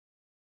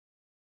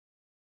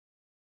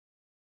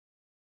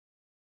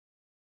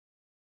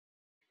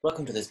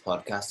Welcome to this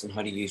podcast on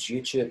how to use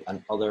YouTube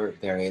and other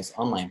various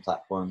online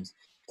platforms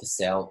to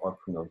sell or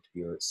promote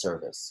your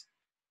service.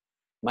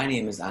 My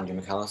name is Andrew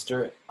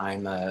McAllister.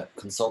 I'm a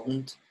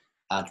consultant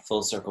at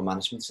Full Circle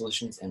Management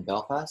Solutions in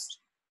Belfast.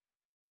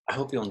 I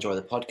hope you'll enjoy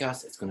the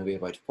podcast. It's going to be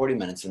about 40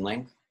 minutes in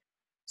length.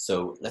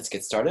 So let's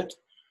get started.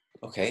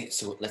 Okay,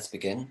 so let's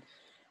begin.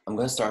 I'm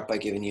going to start by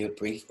giving you a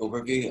brief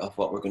overview of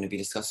what we're going to be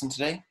discussing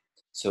today.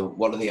 So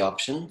what are the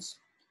options?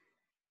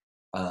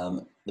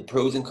 The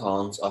pros and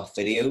cons of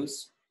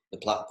videos, the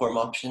platform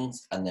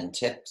options, and then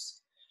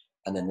tips.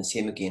 And then the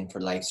same again for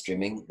live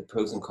streaming, the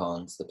pros and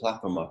cons, the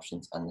platform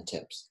options, and the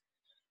tips.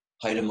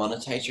 How to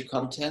monetize your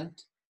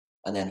content.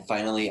 And then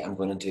finally, I'm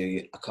going to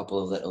do a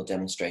couple of little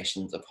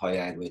demonstrations of how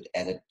I would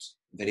edit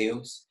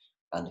videos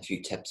and a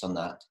few tips on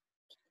that.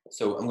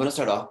 So I'm going to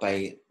start off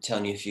by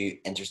telling you a few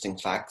interesting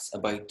facts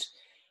about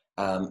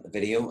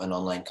video and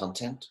online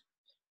content.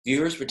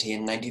 Viewers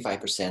retain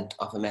 95%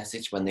 of a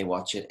message when they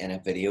watch it in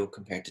a video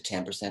compared to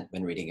 10%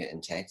 when reading it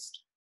in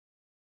text.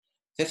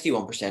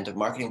 51% of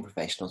marketing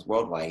professionals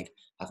worldwide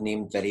have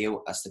named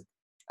video as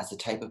the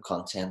type of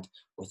content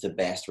with the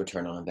best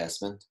return on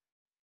investment.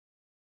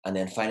 And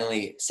then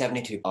finally,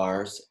 72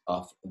 hours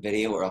of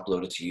video are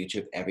uploaded to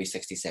YouTube every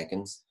 60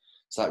 seconds.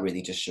 So that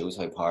really just shows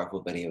how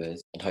powerful video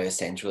is and how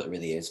essential it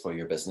really is for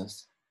your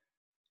business.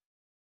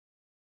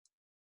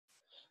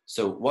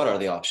 So what are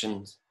the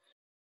options?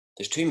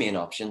 There's two main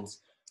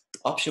options.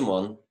 Option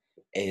one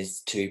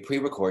is to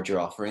pre-record your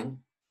offering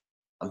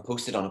and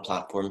post it on a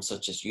platform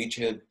such as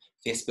YouTube,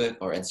 Facebook,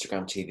 or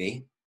Instagram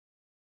TV.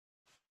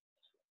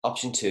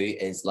 Option two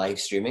is live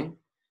streaming,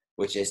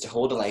 which is to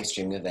hold a live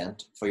streaming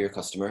event for your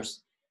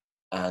customers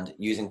and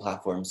using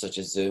platforms such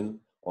as Zoom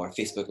or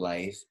Facebook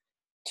Live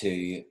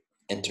to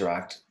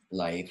interact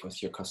live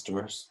with your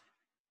customers.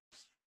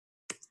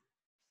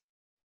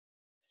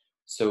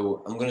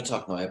 So I'm going to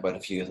talk now about a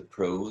few of the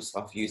pros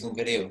of using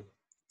video.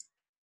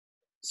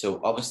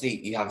 So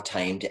obviously you have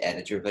time to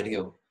edit your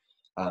video.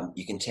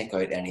 You can take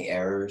out any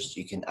errors,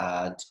 you can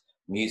add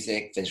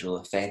music, visual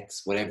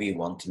effects, whatever you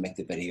want to make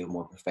the video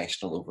more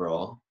professional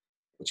overall,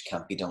 which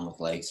can't be done with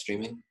live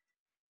streaming.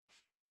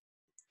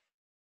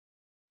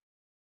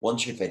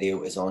 Once your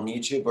video is on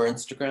YouTube or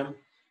Instagram,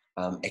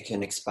 it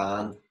can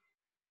expand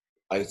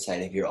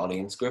outside of your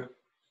audience group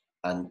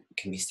and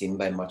can be seen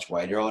by a much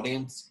wider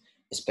audience,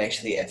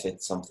 especially if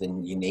it's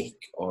something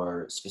unique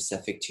or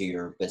specific to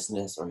your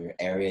business or your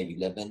area you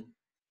live in.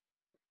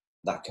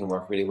 That can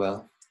work really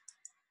well.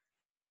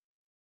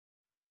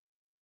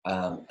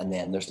 And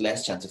then there's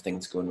less chance of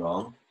things going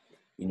wrong.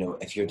 You know,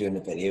 if you're doing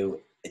a video,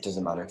 it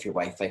doesn't matter if your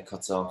Wi-Fi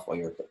cuts off or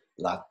your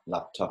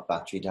laptop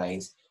battery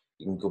dies,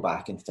 you can go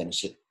back and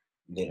finish it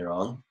later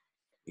on.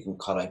 You can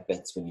cut out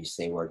bits when you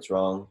say words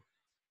wrong.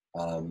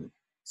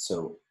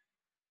 So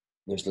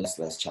there's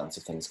less chance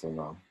of things going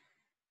wrong.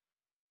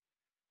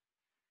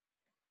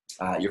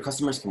 Your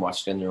customers can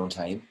watch it in their own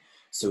time,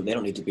 so they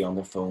don't need to be on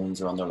their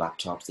phones or on their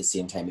laptops the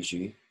same time as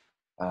you.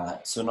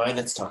 So now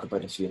let's talk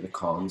about a few of the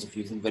cons of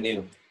using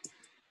video.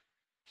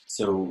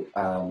 So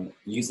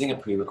using a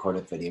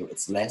pre-recorded video,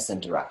 it's less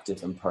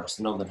interactive and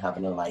personal than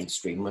having a live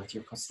stream with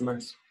your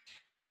customers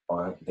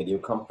or a video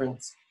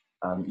conference.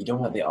 You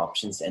don't have the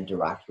options to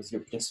interact with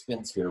your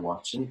participants who are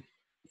watching.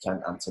 You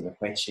can't answer their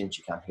questions,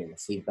 you can't hear the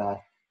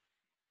feedback.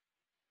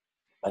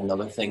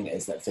 Another thing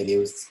is that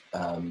videos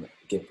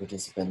give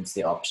participants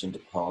the option to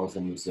pause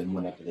and resume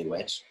whenever they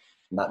wish.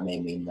 And that may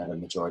mean that a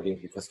majority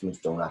of your customers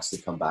don't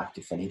actually come back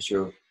to finish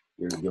your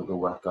yoga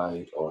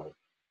workout or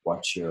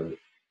watch your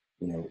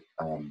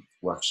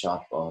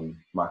workshop on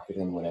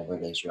marketing, whatever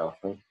it is you're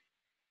offering.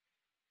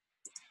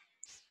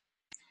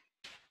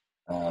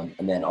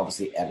 And then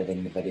obviously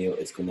editing the video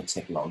is going to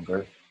take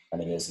longer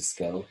and it is a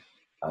skill.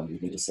 You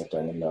need to sit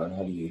down and learn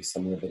how to use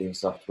some of the video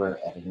software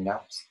editing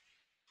apps.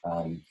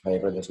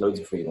 However, there's loads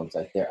of free ones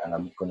out there and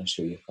I'm going to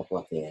show you a couple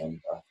at the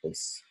end of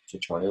this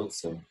tutorial,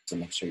 so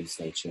make sure you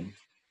stay tuned.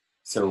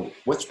 So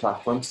which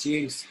platforms to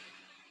use?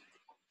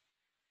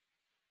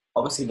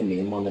 Obviously the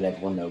main one that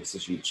everyone knows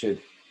is YouTube.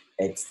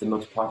 It's the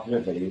most popular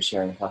video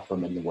sharing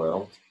platform in the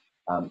world.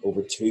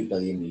 Over 2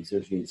 billion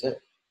users use it.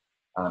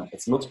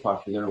 It's most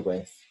popular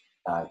with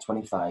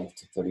 25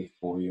 to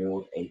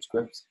 34-year-old age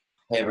groups.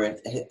 However,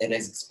 it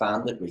has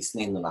expanded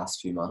recently in the last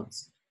few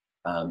months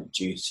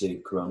due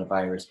to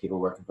coronavirus, people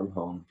working from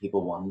home,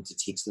 people wanting to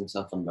teach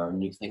themselves and learn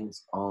new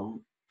things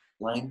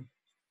online.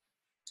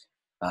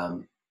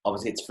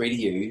 Obviously, it's free to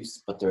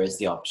use, but there is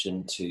the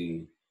option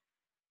to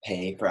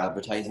pay for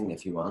advertising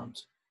if you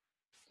want.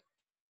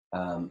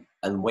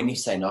 And when you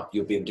sign up,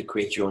 you'll be able to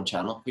create your own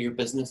channel for your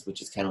business,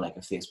 which is kind of like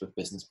a Facebook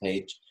business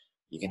page.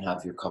 You can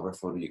have your cover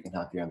photo, you can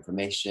have your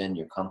information,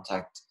 your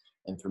contact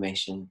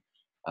information,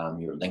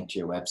 your link to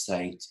your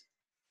website.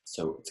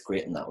 So it's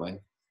great in that way.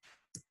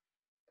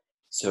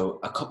 So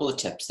a couple of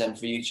tips then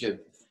for YouTube.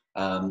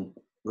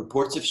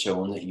 Reports have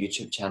shown that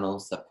YouTube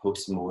channels that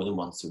post more than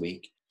once a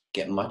week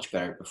get much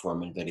better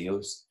performing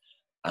videos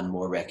and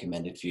more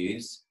recommended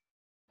views.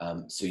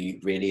 So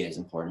it really is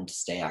important to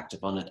stay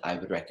active on it. I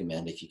would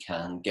recommend, if you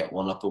can, get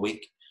one up a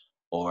week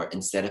Or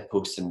instead of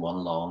posting one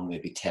long,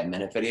 maybe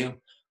 10-minute video,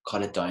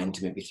 cut it down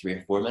to maybe 3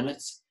 or 4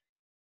 minutes,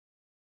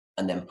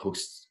 and then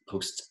post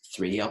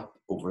 3 up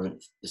over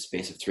the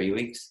space of 3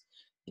 weeks.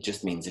 It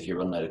just means if you're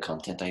running out of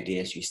content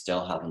ideas, you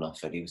still have enough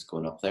videos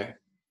going up there.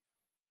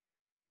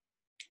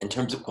 In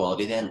terms of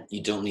quality then,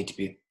 you don't need to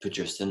be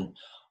producing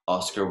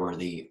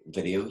Oscar-worthy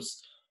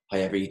videos.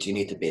 However, you do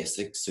need the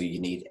basics. So you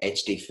need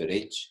HD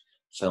footage,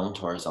 filmed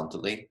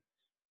horizontally.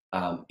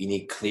 You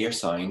need clear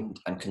sound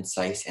and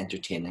concise,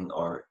 entertaining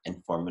or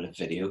informative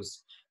videos.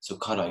 So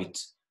cut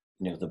out,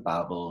 the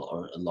babble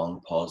or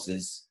long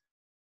pauses.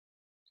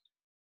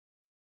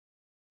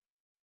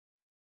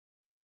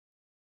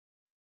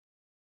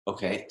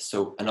 Okay,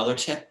 so another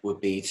tip would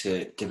be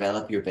to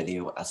develop your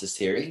video as a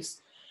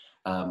series.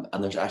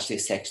 And there's actually a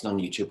section on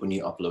YouTube when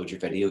you upload your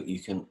video, you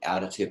can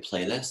add it to a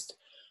playlist,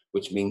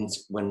 which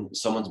means when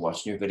someone's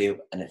watching your video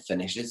and it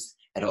finishes,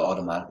 it'll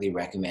automatically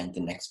recommend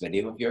the next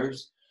video of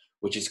yours,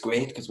 which is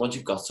great because once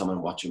you've got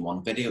someone watching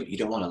one video, you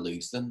don't want to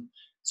lose them.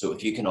 So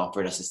if you can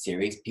offer it as a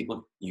series,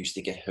 people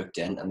usually get hooked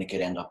in and they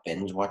could end up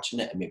binge watching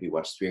it and maybe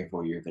watch 3 or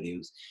 4 of your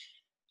videos,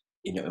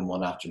 in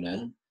one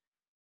afternoon.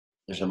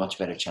 There's a much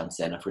better chance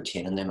then of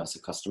retaining them as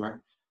a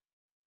customer.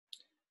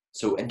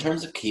 So in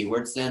terms of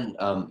keywords then,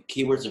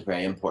 keywords are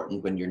very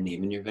important when you're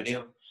naming your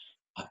video.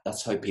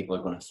 That's how people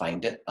are going to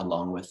find it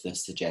along with the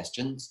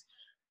suggestions.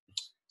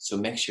 So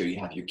make sure you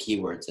have your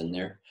keywords in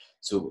there.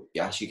 So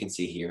as you can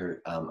see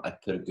here, I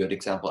put a good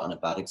example and a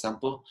bad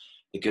example.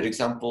 The good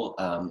example,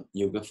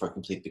 yoga for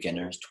complete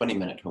beginners,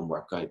 20-minute home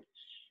workout.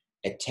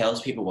 It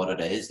tells people what it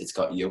is. It's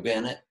got yoga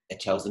in it. It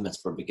tells them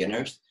it's for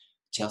beginners.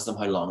 It tells them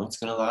how long it's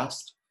going to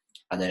last.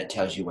 And then it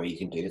tells you where you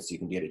can do it so you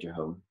can do it at your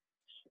home.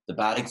 The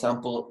bad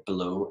example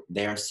below,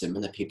 they're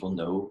assuming that people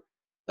know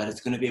that it's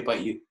going to be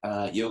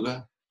about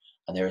yoga,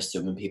 and they're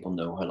assuming people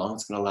know how long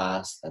it's going to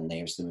last, and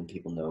they're assuming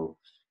people know,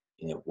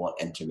 what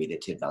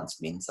intermediate to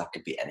advanced means. That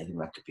could be anything.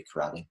 That could be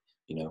karate,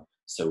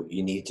 So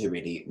you need to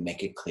really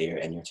make it clear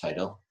in your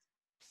title.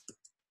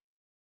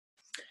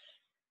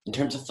 In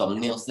terms of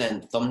thumbnails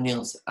then,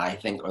 thumbnails I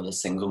think are the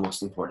single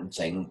most important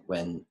thing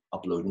when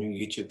uploading your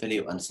YouTube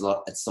video, and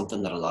it's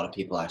something that a lot of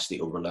people actually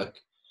overlook.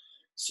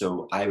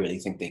 So I really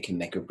think they can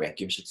make or break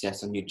your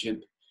success on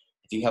YouTube.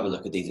 If you have a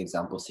look at these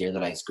examples here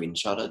that I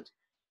screenshotted,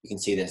 you can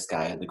see this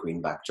guy with the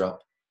green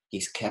backdrop.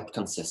 He's kept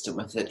consistent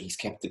with it. He's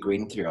kept the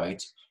green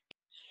throughout.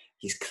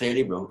 He's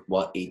clearly wrote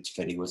what each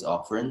video was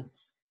offering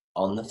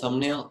on the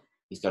thumbnail.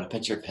 He's got a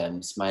picture of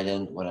him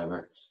smiling,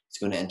 whatever. It's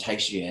going to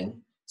entice you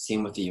in.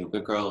 Same with the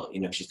yoga girl.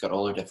 She's got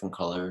all her different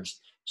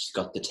colors. She's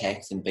got the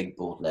text in big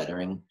bold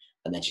lettering,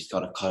 and then she's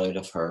got a cutout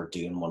of her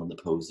doing one of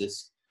the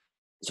poses.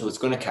 So it's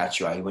going to catch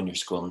your eye when you're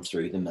scrolling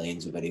through the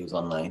millions of videos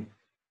online.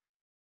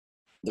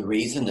 The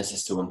reason this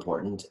is so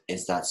important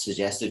is that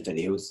suggested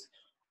videos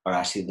are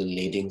actually the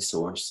leading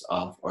source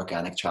of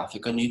organic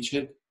traffic on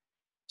YouTube.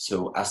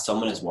 So as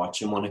someone is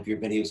watching one of your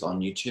videos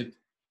on YouTube,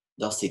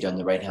 they'll see down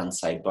the right-hand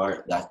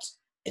sidebar that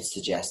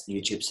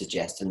YouTube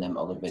suggesting them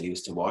other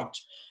videos to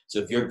watch. So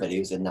if your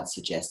video's in that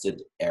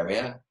suggested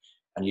area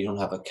and you don't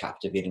have a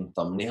captivating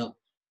thumbnail,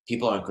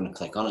 people aren't going to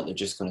click on it. They're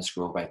just going to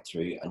scroll right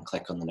through and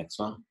click on the next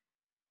one.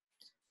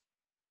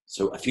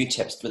 So a few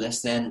tips for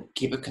this then: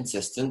 keep it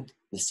consistent,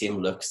 the same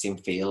look, same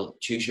feel,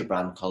 choose your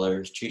brand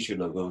colors, choose your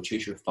logo,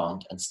 choose your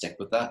font, and stick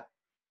with that.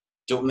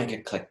 Don't make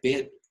it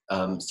clickbait.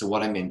 So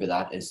what I mean by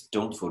that is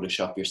don't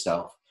Photoshop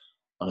yourself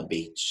on a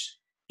beach,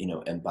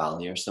 in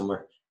Bali or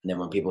somewhere, and then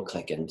when people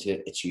click into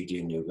it, it's you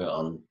doing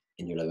yoga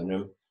in your living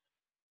room.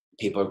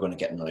 People are going to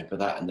get annoyed by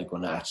that, and they're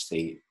going to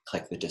actually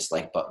click the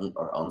dislike button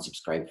or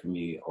unsubscribe from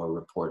you or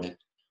report it.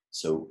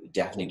 So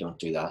definitely don't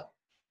do that.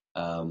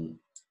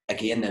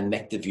 Again, then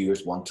make the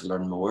viewers want to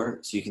learn more.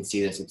 So you can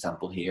see this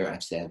example here.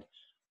 I've said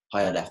how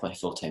I left my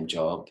full-time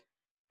job.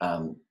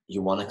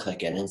 You want to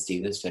click in and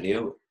see this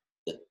video.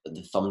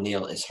 The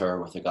thumbnail is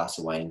her with a glass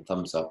of wine,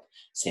 thumbs up,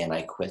 saying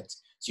I quit.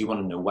 So you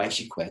want to know why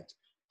she quit,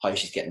 how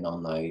she's getting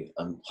on now,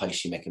 and how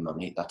she's making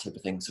money, that type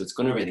of thing. So it's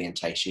going to really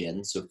entice you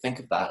in. So think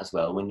of that as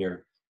well when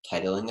you're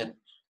titling it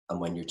and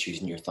when you're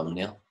choosing your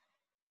thumbnail.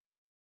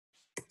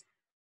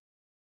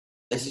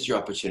 This is your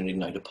opportunity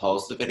now to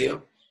pause the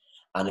video.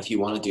 And if you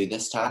want to do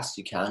this task,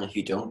 you can. If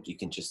you don't, you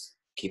can just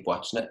keep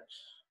watching it.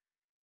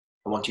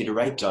 I want you to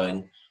write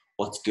down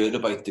what's good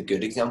about the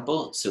good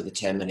example, so the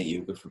 10-minute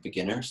yoga for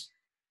beginners,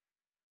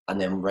 and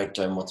then write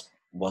down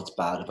what's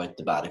bad about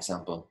the bad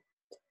example,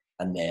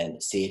 and then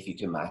see if you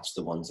can match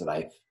the ones that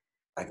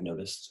I've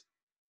noticed.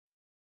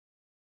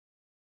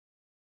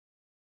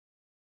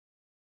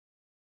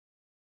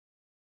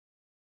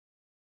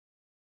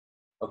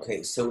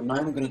 Okay, so now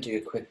I'm going to do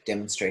a quick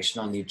demonstration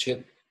on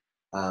YouTube.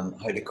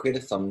 How to create a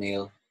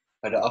thumbnail,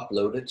 how to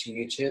upload it to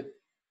YouTube,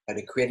 how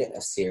to create it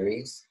a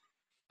series,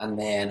 and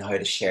then how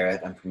to share it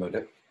and promote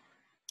it.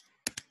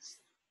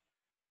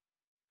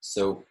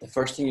 So the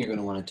first thing you're going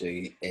to want to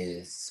do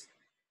is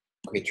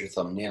create your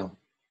thumbnail.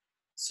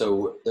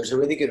 So there's a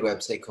really good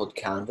website called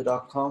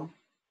canva.com.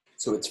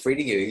 So it's free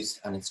to use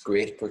and it's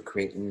great for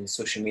creating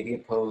social media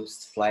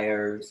posts,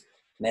 flyers,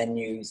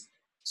 menus.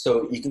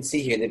 So you can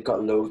see here they've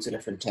got loads of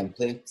different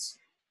templates.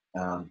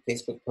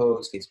 Facebook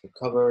posts, Facebook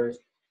covers,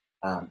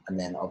 and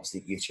then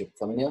obviously YouTube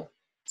thumbnail.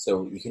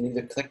 So you can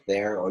either click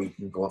there or you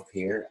can go up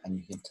here and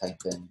you can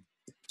type in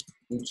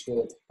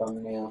YouTube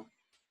thumbnail.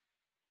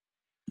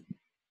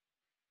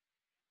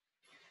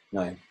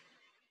 Now,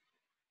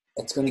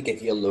 it's going to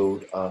give you a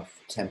load of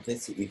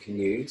templates that you can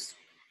use,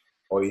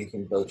 or you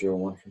can build your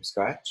own from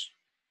scratch.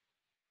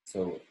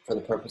 So for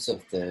the purpose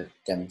of the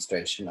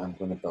demonstration, I'm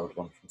going to build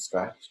one from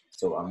scratch.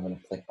 So I'm going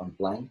to click on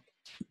blank.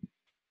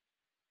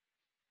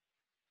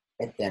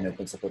 It then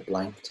opens up a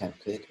blank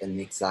template in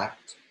the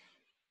exact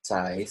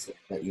size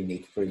that you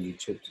need for a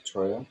YouTube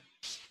tutorial,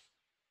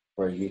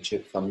 for a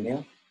YouTube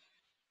thumbnail.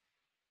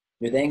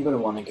 You're then going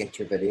to want to get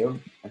your video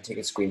and take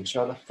a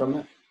screenshot from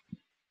it.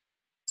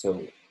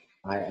 So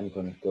I am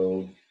going to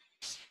go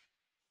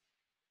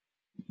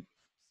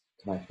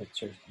to my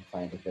pictures and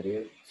find a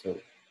video. So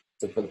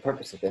for the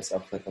purpose of this,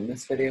 I'll click on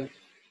this video.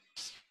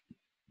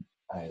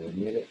 I will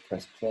mute it,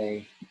 press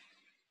play,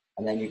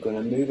 and then you're going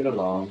to move it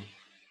along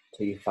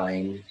till you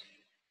find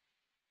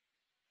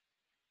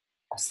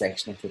a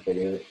section of the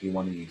video that you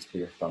want to use for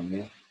your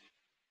thumbnail.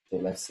 So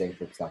let's say,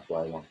 for example,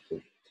 I want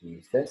to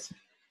use this.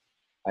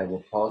 I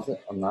will pause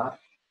it on that,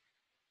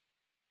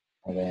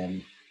 and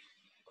then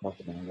crop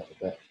it in a little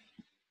bit.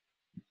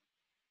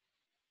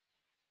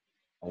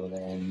 I will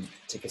then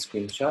take a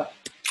screenshot,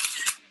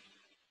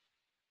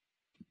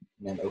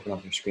 and then open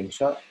up your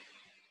screenshot.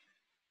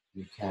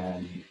 You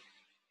can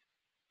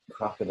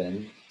crop it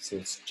in so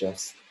it's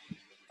just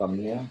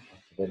thumbnail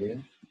of the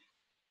video.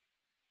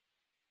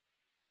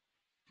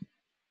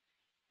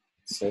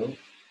 So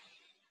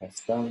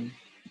press done,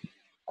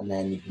 and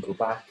then you can go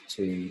back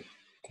to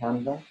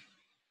Canva.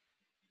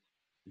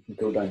 You can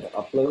go down to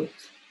upload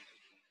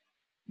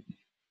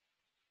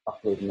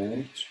an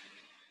image,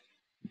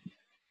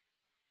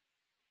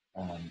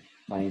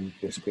 find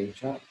your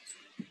screenshots.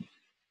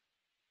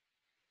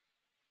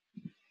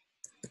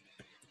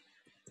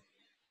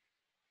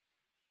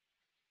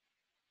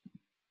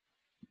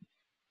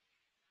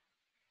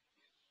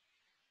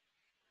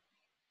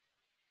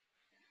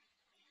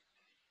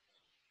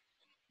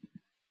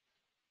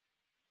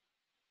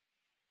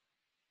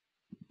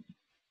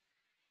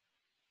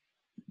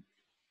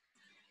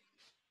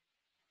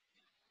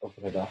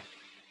 Open it up,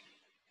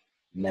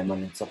 and then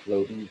when it's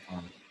uploading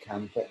on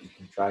Canva, you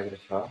can drag it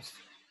across.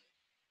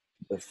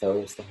 It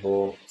fills the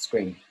whole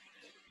screen.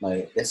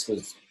 Now, this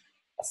was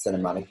a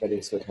cinematic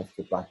video, so it has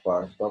the black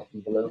bars above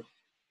and below.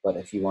 But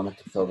if you wanted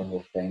to fill the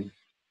whole thing,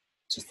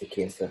 just a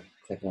case of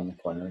clicking on the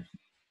corners,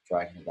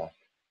 dragging it up.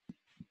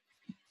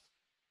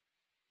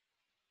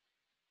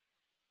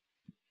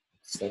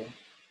 So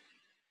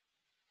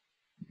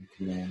you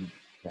can then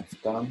press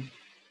done.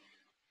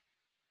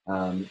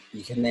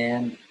 You can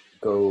then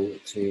go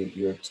to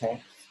your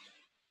text,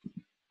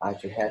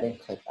 add your heading,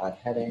 click add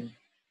heading,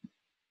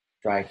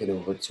 drag it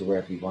over to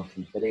wherever you want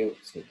in the video.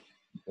 So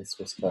this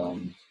was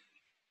filmed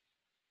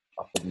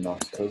up in the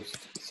North Coast,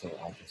 so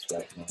I'll just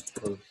write North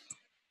Coast.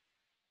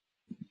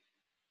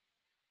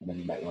 And then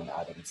you might want to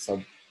add in a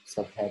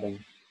subheading.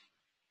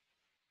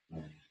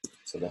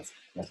 So let's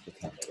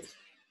pretend it was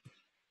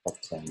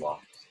top 10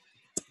 walks.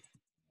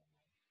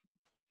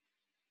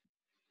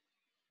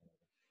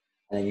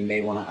 And then you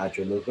may want to add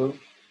your logo.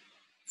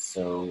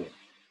 So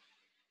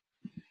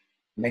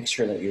make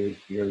sure that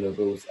your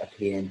logo is a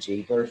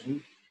PNG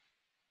version.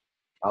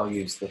 I'll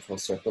use the full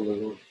circle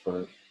logo for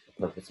the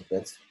purpose of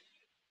this.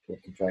 So you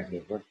can drag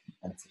it over,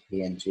 and it's a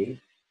PNG,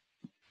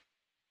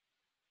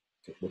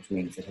 which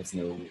means it has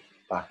no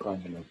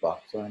background and no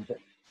box around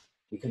it.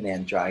 You can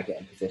then drag it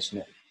and position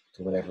it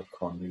to whatever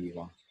corner you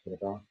want to put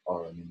it on,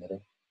 or in the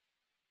middle.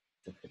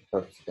 So for the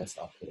purpose of this,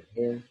 I'll put it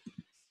here.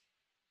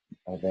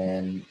 I'll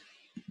then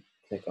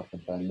click up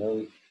and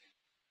download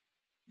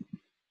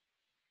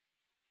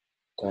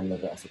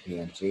it as a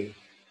PNG.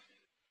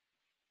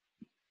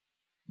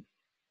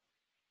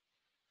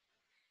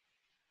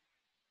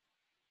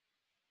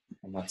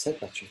 And that's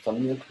it, that's your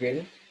thumbnail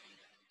created.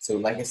 So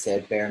like I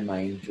said, bear in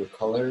mind your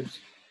colors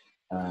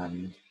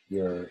and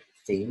your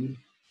theme.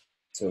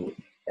 So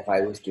if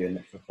I was doing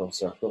it for full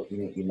circle,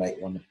 you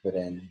might want to put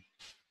in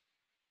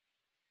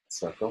a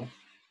circle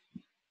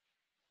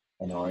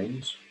in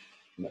orange.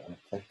 You might want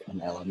to click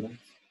on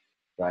elements,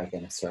 drag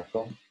in a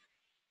circle,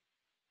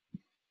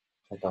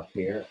 click up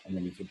here, and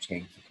then you can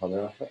change the color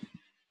of it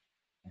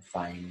and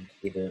find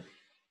either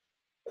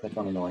click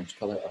on an orange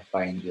color or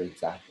find your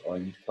exact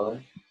orange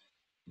color.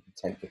 You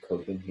can type the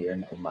code in here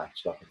and it will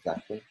match it up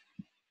exactly.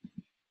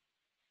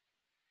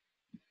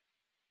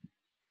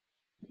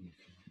 You can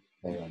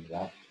play around with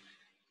that.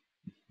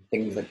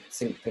 Things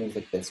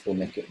like this will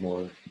make it more,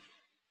 and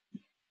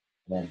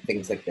then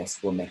things like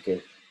this will make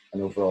it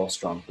an overall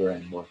stronger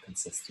and more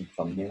consistent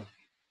thumbnail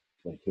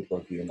when people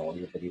are viewing all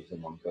your videos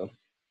in one go.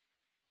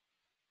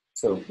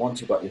 So once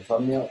you've got your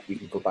thumbnail, you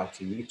can go back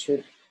to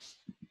YouTube.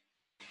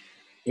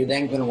 You're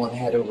then going to want to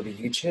head over to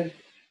YouTube.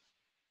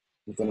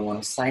 You're going to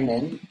want to sign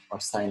in or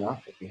sign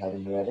up if you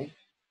haven't already.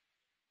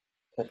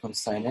 Click on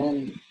sign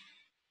in,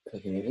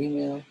 click in your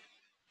email,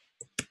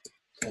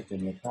 type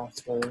in your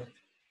password.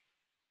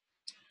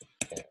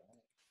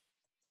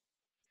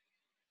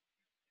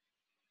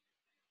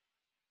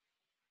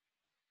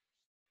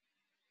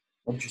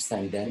 Once you're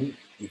signed in,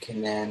 you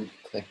can then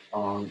click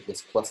on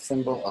this plus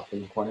symbol up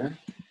in the corner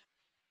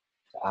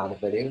to add a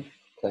video.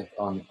 Click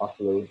on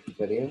upload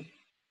video.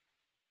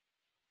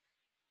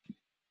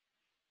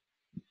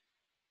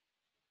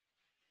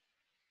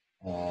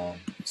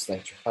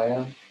 Select your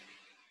file.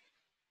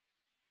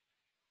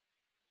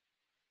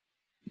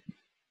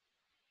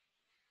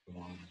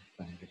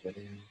 Find your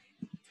video.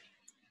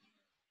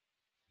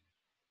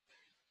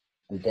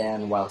 And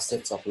then whilst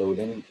it's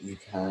uploading, you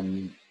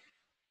can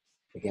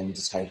begin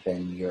to type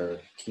in your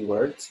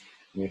keywords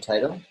in your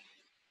title.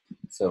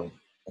 So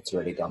it's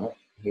already done it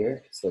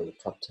here. So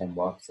top 10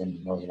 walks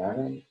in Northern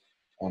Ireland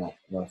and at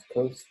North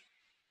Coast.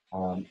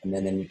 And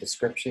then in the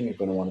description, you're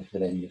going to want to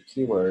put in your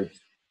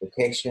keywords,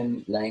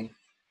 location, length,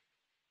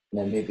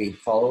 and then maybe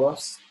follow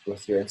us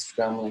with your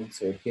Instagram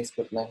links or your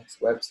Facebook links,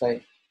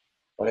 website,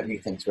 whatever you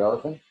think is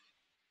relevant.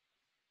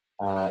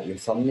 Your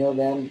thumbnail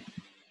then,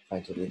 if I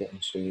delete it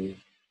and show you.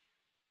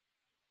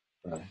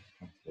 Right,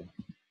 okay.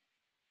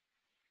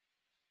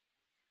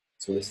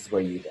 So this is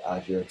where you'd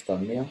add your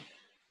thumbnail.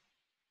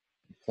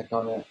 Click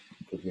on it,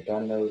 go to your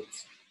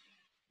downloads,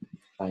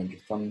 find your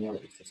thumbnail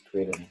that you've just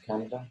created in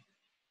Canva.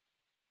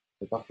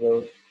 Click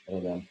upload, it'll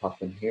then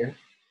pop in here.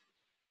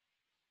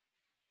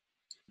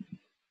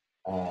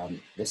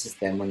 This is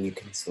then when you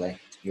can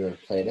select your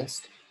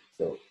playlist.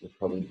 So it'll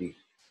probably be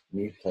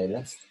new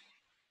playlist.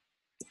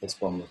 This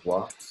one with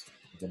walks,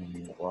 I'm going to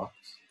name it walks.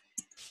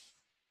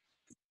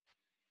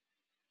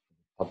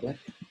 Public,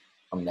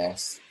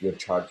 unless you're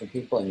charging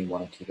people and you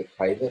want to keep it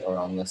private or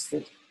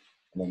unlisted,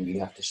 and then you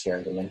have to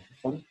share the link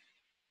with them.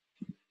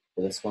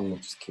 For this one, we'll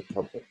just keep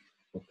public.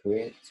 We'll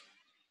create.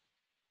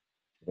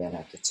 Then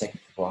have to tick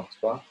the box.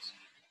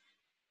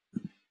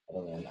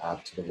 It'll then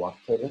add to the walk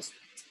playlist.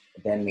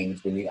 It then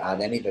means when you add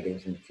any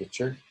videos in the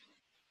future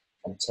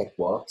and tick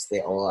walks,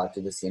 they all add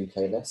to the same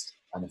playlist,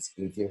 and it's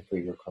easier for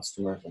your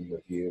customers and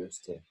your viewers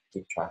to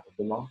keep track of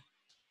them all.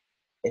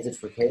 Is it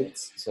for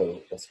kids?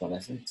 So this one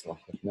isn't, so I'll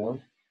click no.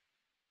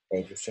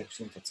 Age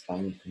restrictions, that's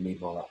fine, you can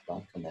leave all that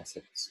blank unless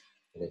it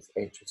is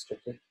age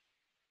restricted.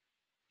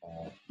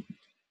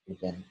 You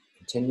then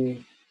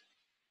continue.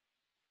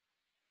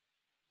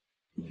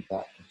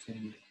 That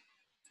continue.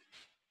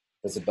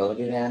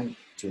 Visibility then,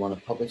 do you want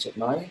to publish it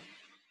now,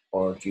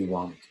 or do you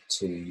want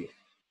to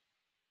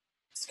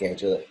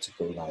schedule it to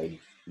go live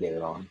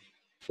later on?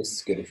 This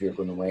is good if you're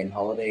going away on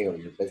holiday or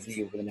you're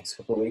busy over the next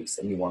couple of weeks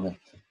and you want to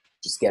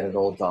just get it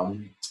all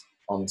done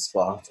on the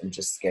spot and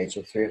just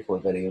schedule 3 or 4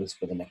 videos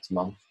for the next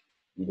month.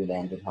 You would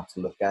then have to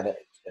look at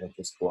it, it'll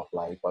just go up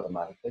live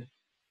automatically.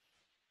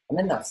 And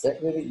then that's it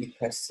really. You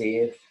press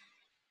save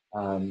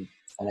and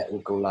it will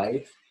go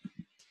live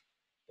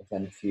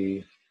within a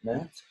few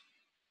minutes.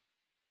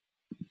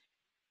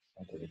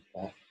 I'll delete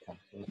that,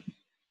 cancel it.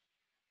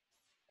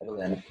 It'll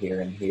then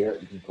appear in here.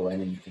 You can go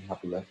in and you can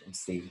have a look and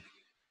see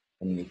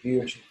how many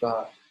viewers you've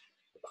got,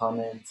 the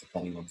comments, if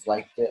anyone's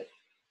liked it.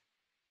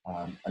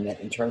 And then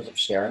in terms of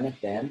sharing it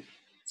then,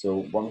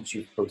 so once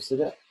you've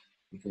posted it,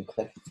 you can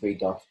click the 3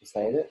 dots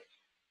beside it.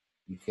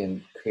 You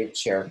can create a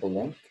shareable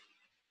link.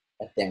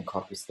 It then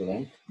copies the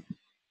link.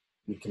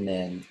 You can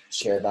then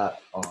share that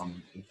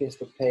on your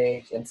Facebook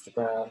page,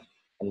 Instagram,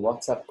 and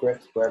WhatsApp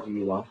groups, wherever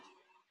you want.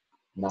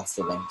 And that's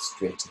the link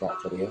straight to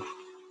that video.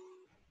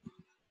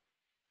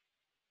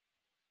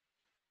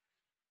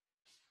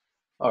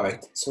 All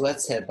right, so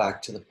let's head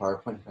back to the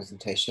PowerPoint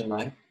presentation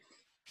now.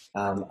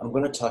 I'm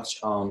going to touch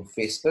on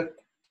Facebook.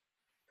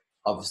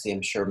 Obviously,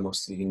 I'm sure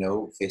most of you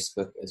know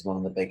Facebook is one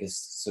of the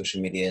biggest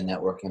social media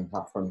networking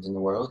platforms in the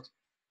world.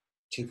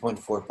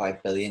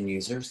 2.45 billion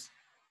users,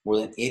 more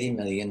than 80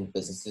 million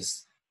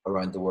businesses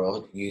around the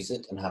world use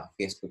it and have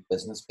a Facebook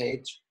business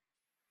page.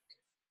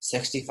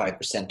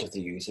 65% of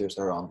the users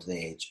are under the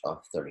age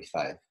of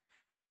 35.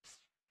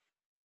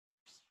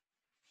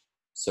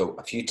 So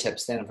a few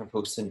tips then for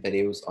posting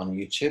videos on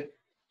YouTube.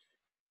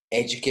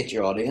 Educate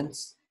your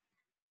audience.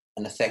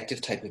 An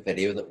effective type of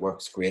video that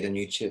works great on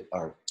YouTube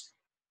or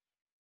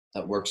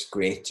that works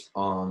great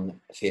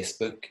on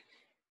Facebook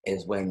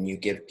is when you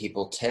give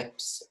people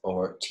tips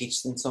or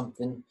teach them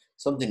something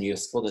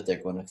useful that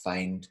they're going to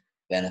find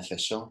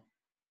beneficial.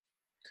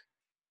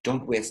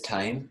 Don't waste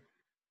time.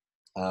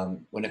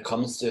 When it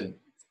comes to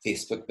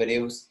Facebook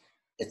videos,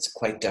 it's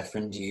quite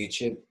different to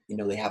YouTube. You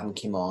know, they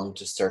haven't come on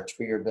to search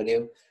for your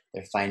video.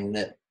 They're finding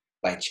it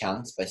by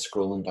chance, by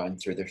scrolling down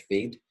through their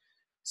feed.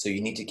 So you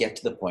need to get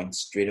to the point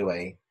straight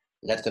away.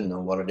 Let them know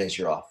what it is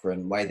you're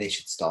offering, why they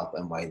should stop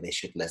and why they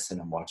should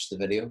listen and watch the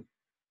video.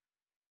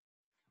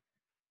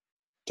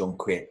 Don't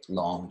create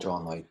long,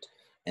 drawn out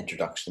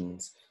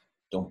introductions.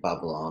 Don't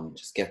babble on,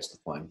 just get to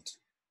the point.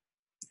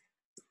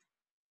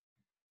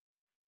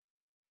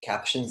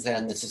 Captions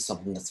then, this is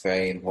something that's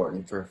very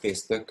important for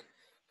Facebook.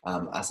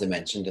 As I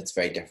mentioned, it's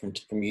very different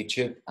from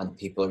YouTube and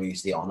people are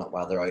usually on it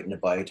while they're out and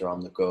about or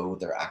on the go,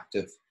 they're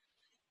active.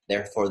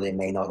 Therefore, they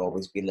may not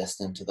always be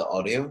listening to the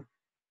audio.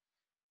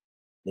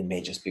 They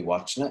may just be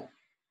watching it.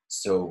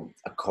 So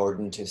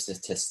according to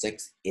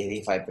statistics,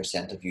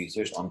 85% of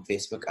users on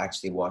Facebook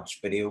actually watch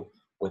video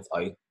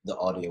without the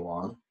audio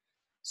on.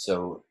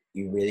 So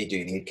you really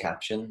do need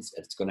captions.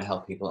 It's going to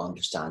help people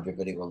understand your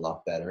video a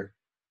lot better.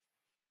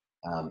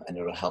 And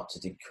it'll help to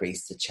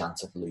decrease the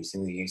chance of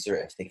losing the user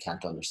if they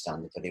can't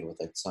understand the video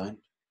without sound.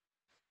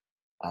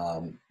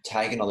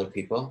 Tagging other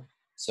people.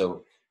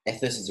 So if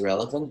this is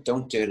relevant,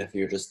 don't do it if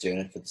you're just doing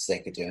it for the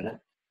sake of doing it.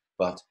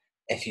 But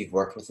if you've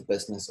worked with a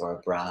business or a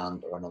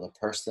brand or another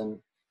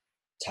person,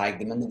 tag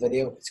them in the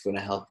video. It's going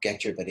to help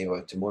get your video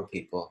out to more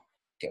people,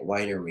 get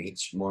wider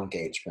reach, more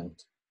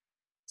engagement.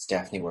 It's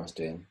definitely worth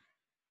doing.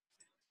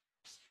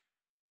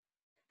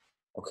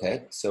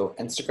 Okay, so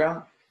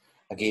Instagram,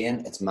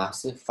 again, it's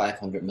massive,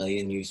 500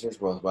 million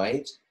users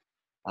worldwide.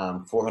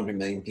 400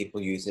 million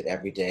people use it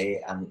every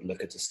day and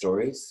look at the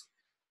stories.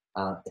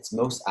 Its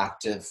most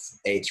active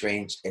age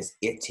range is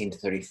 18 to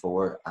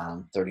 34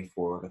 and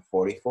 34 to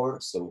 44,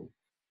 so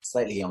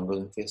slightly younger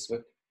than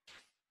Facebook.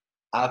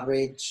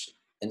 Average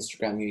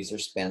Instagram user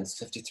spends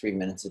 53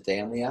 minutes a day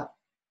on the app,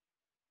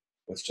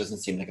 which doesn't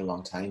seem like a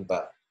long time,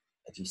 but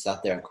if you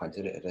sat there and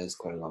counted it, it is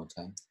quite a long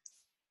time.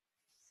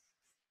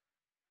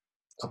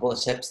 A couple of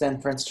tips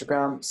then for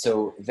Instagram.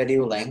 So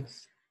video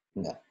length.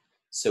 No.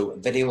 So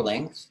video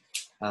length,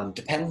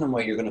 depending on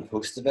where you're going to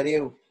post the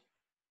video,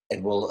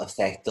 it will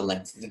affect the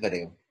length of the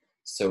video.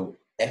 So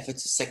if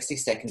it's a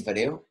 60-second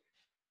video,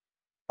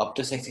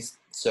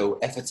 so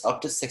if it's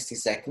up to 60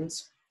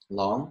 seconds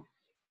long,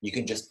 you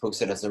can just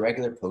post it as a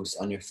regular post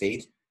on your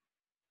feed.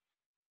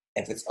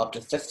 If it's up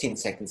to 15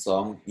 seconds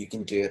long, you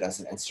can do it as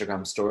an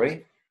Instagram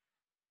story.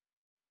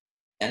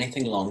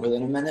 Anything longer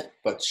than a minute,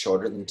 but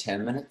shorter than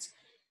 10 minutes,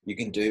 you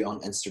can do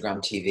on Instagram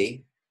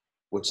TV,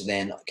 which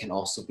then can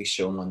also be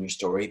shown on your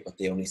story, but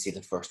they only see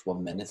the first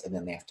 1 minute and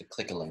then they have to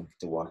click a link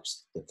to watch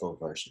the full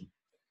version.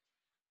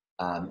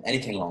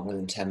 Anything longer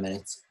than 10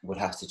 minutes would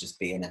have to just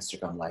be an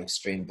Instagram live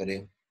stream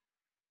video.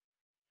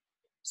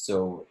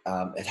 So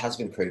it has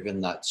been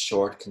proven that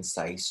short,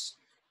 concise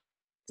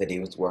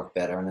videos work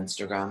better on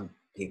Instagram.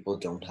 People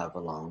don't have a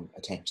long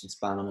attention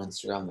span on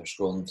Instagram. They're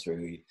scrolling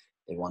through.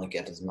 They want to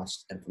get as much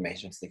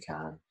information as they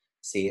can,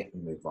 see it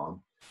and move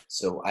on.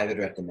 So I would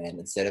recommend,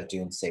 instead of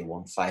doing, say,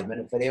 1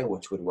 5-minute video,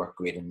 which would work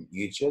great on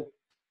YouTube,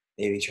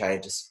 maybe try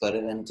to split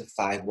it into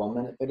 5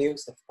 1-minute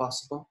videos if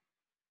possible.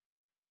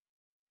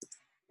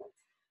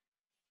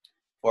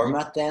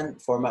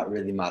 Format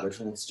really matters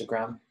on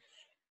Instagram.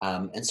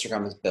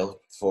 Instagram is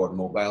built for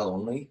mobile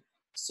only,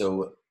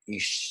 so you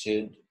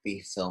should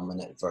be filming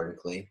it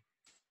vertically.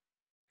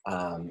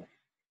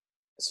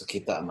 So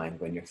keep that in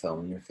mind when you're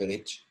filming your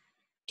footage.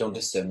 Don't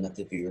assume that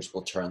the viewers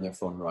will turn their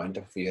phone around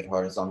or view it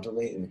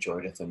horizontally. The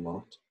majority of them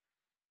won't.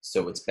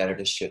 So it's better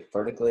to shoot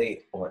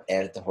vertically or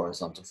edit the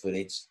horizontal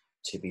footage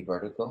to be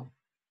vertical.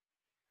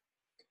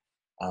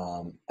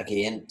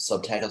 Again,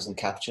 subtitles and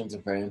captions are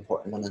very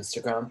important on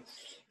Instagram.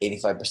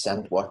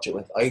 85% watch it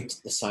without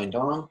the sound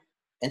on.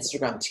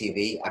 Instagram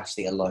TV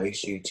actually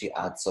allows you to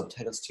add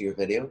subtitles to your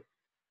video,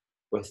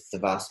 with the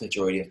vast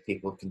majority of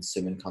people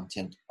consuming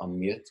content on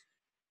mute.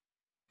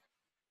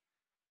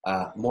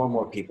 More and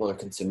more people are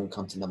consuming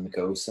content on the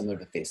go, similar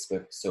to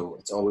Facebook, so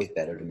it's always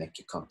better to make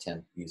your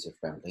content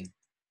user-friendly.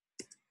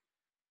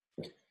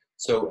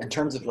 So in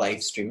terms of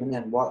live streaming,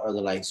 then what are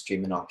the live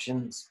streaming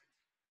options?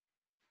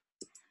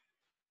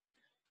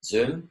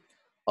 Zoom,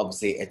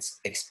 obviously it's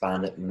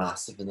expanded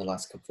massive in the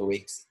last couple of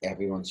weeks.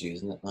 Everyone's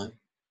using it now,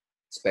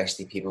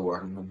 especially people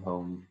working from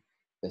home,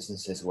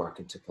 businesses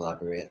working to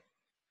collaborate.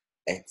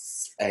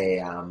 It's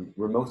a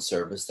remote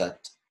service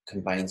that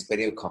combines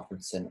video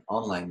conferencing,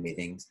 online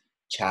meetings,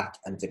 chat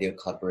and video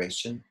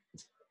collaboration.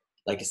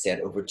 Like I said,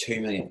 over 2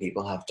 million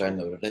people have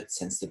downloaded it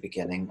since the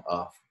beginning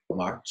of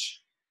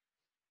March.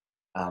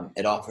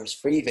 It offers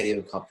free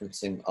video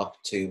conferencing up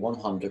to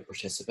 100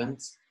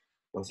 participants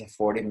with a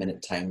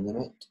 40-minute time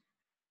limit.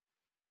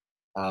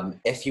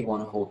 If you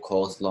want to hold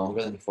calls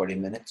longer than 40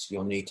 minutes,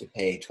 you'll need to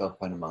pay £12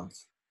 a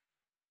month.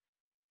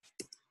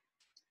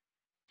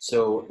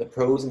 So the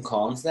pros and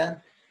cons then,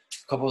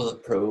 a couple of the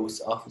pros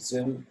of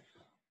Zoom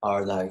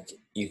are that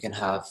you can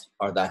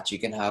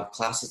have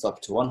classes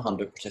up to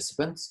 100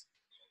 participants.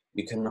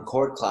 You can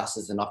record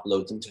classes and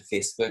upload them to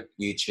Facebook,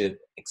 YouTube,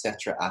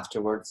 etc.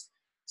 afterwards.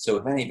 So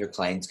if any of your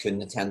clients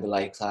couldn't attend the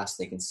live class,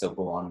 they can still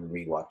go on and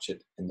rewatch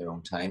it in their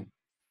own time.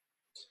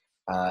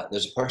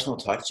 There's a personal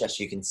touch, as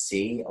you can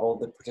see all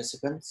the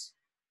participants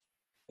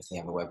if they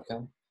have a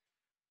webcam.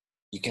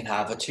 You can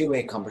have a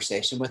two-way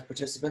conversation with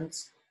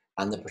participants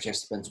and the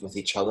participants with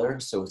each other.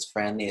 So it's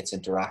friendly, it's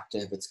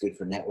interactive, it's good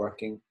for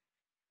networking.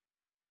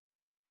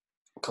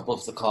 A couple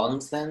of the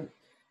cons then.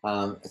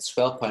 It's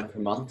 £12 per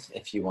month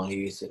if you want to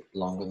use it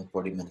longer than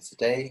 40 minutes a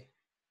day.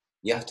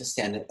 You have to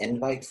send an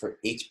invite for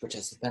each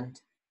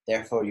participant.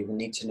 Therefore, you will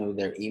need to know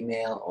their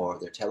email or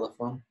their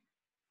telephone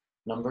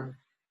number.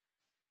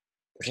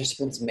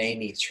 Participants may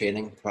need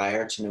training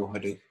prior to know how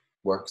to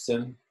work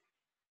Zoom.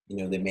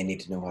 They may need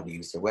to know how to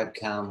use their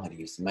webcam, how to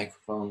use the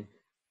microphone.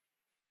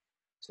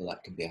 So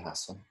that can be a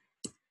hassle.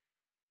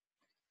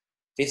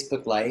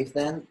 Facebook Live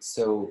then.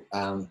 So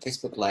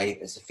Facebook Live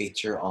is a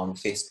feature on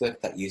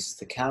Facebook that uses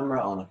the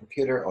camera on a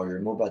computer or your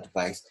mobile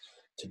device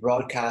to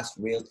broadcast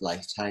real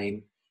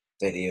lifetime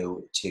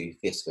video to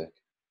Facebook.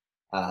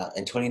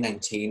 In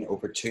 2019,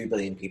 over 2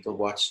 billion people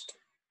watched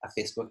a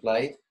Facebook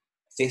Live.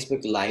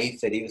 Facebook Live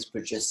videos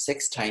produce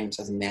 6 times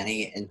as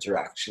many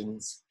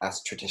interactions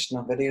as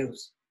traditional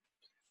videos,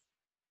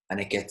 and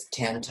it gets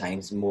 10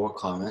 times more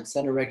comments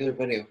than a regular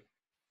video.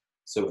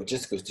 So it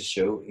just goes to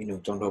show,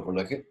 don't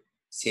overlook it.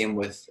 Same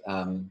with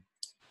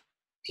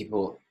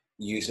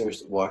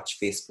users watch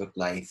Facebook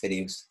Live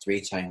videos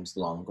 3 times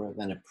longer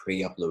than a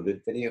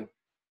pre-uploaded video.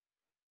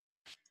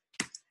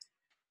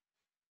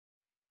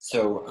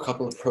 So a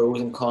couple of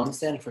pros and cons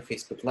then for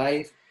Facebook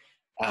Live.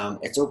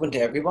 It's open to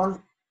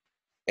everyone.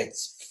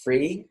 It's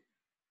free.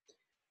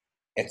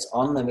 It's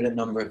unlimited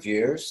number of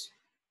viewers.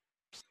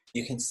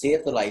 You can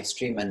save the live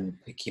stream and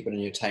keep it in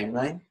your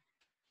timeline.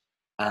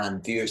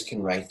 And viewers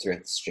can write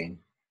throughout the stream,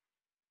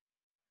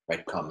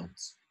 write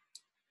comments.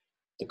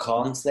 The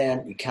cons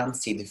then, you can't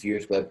see the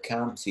viewer's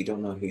webcam, so you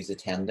don't know who's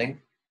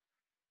attending.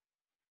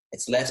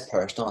 It's less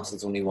personal as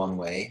it's only one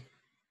way,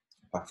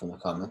 apart from the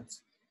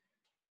comments.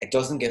 It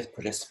doesn't give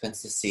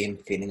participants the same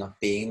feeling of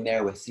being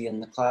there with you in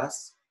the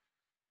class.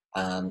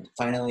 And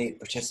finally,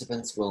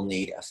 participants will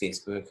need a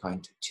Facebook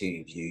account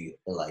to view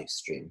the live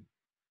stream.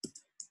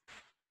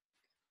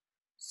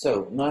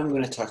 So now I'm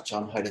going to touch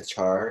on how to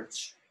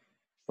charge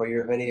for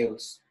your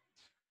videos.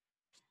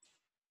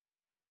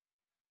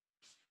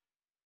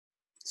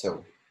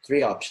 So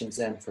 3 options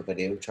then for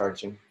video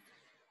charging.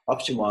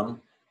 Option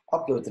 1,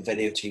 upload the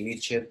video to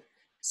YouTube,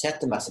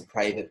 set them as a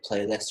private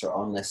playlist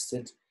or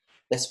unlisted.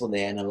 This will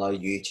then allow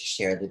you to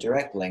share the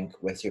direct link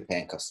with your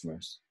paying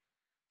customers.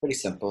 Pretty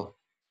simple.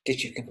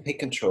 Gives you complete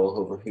control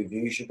over who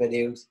views your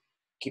videos,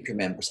 keep your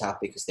members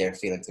happy because they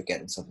feel like they're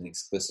getting something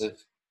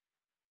exclusive.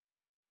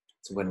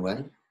 It's a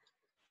win-win.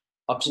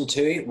 Option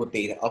 2 would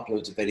be to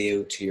upload the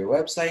video to your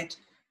website,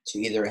 to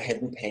either a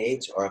hidden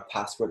page or a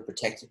password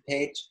protected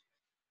page.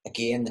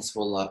 Again, this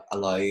will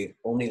allow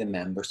only the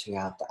members who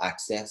have the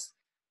access,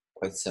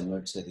 quite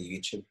similar to the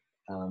YouTube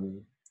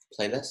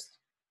playlist.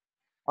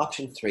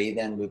 Option 3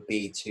 then would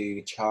be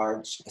to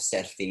charge a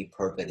set fee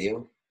per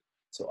video.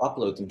 So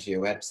upload them to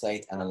your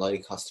website and allow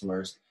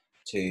customers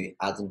to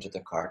add them to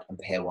their cart and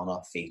pay a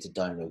one-off fee to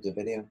download the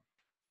video.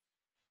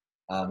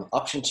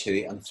 Option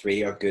 2 and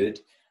 3 are good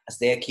as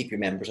they keep your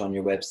members on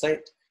your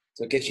website.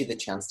 So it gives you the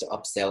chance to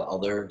upsell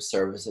other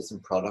services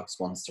and products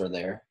once they're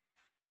there.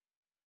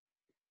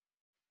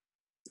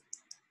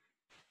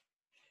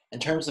 In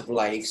terms of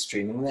live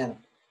streaming then,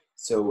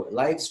 so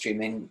live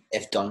streaming,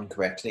 if done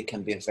correctly,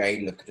 can be a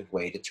very lucrative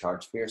way to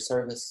charge for your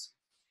service.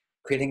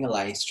 Creating a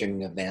live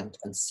streaming event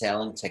and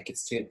selling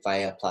tickets to it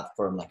via a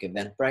platform like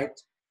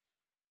Eventbrite.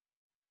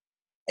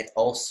 It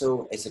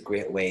also is a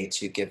great way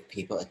to give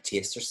people a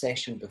taster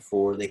session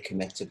before they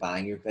commit to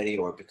buying your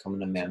video or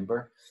becoming a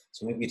member.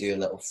 So maybe do a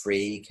little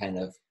free kind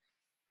of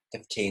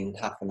 15,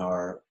 half an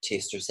hour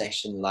taster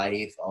session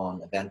live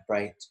on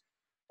Eventbrite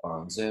or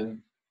on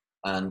Zoom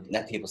and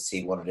let people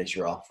see what it is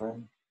you're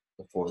offering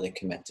before they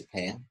commit to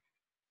paying.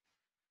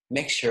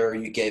 Make sure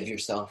you give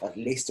yourself at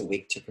least a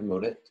week to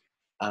promote it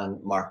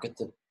and market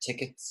the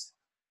tickets.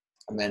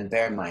 And then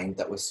bear in mind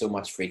that with so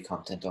much free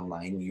content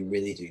online, you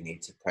really do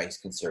need to price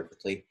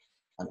conservatively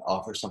and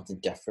offer something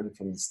different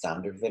from the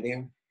standard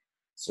video.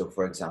 So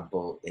for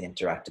example, the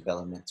interactive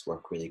elements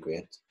work really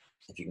great.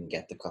 If you can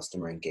get the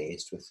customer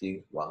engaged with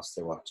you whilst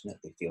they're watching it,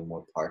 they feel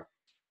more part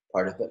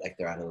of it, like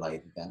they're at a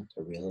live event,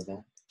 a real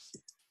event.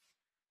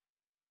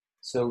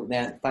 So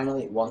then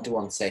finally,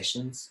 one-to-one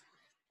sessions.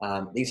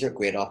 These are a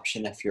great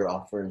option if you're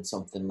offering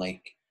something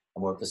like a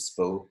more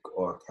bespoke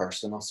or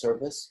personal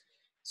service.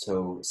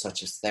 So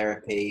such as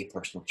therapy,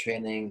 personal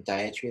training,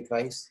 dietary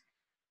advice.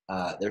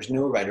 There's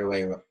no right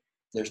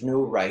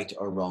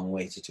or wrong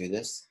way to do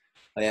this.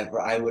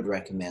 However, I would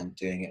recommend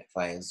doing it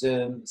via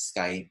Zoom,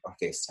 Skype, or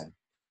FaceTime,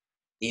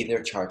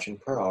 either charging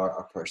per hour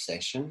or per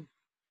session.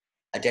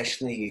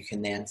 Additionally, you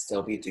can then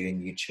still be doing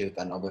YouTube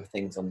and other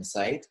things on the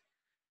side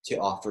to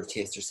offer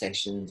taster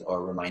sessions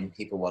or remind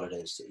people what it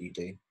is that you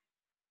do.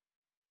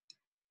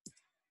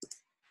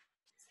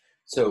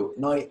 So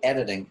now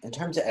editing. In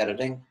terms of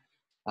editing,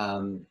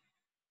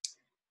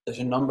 there's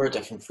a number of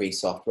different free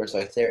softwares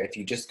out there. If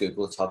you just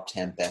Google top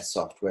 10 best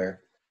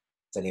software,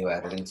 video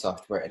editing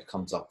software, it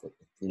comes up with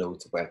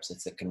loads of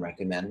websites that can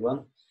recommend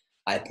one.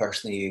 I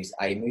personally use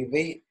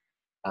iMovie.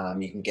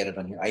 You can get it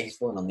on your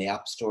iPhone, on the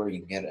App Store. You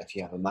can get it if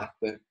you have a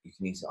MacBook. You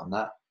can use it on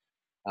that.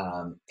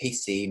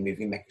 PC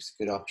Movie Maker is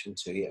a good option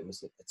too.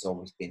 It's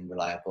always been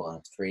reliable and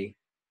it's free.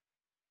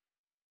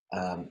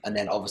 And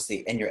then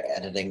obviously in your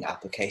editing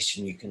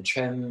application, you can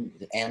trim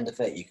the end of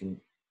it. You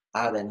can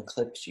add in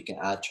clips. You can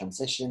add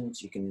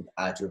transitions. You can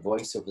add your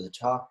voice over the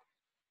top.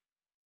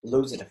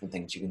 Loads of different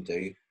things you can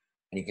do.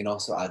 And you can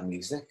also add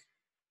music.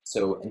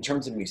 So in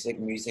terms of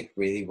music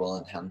really will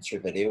enhance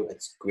your video.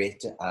 It's great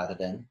to add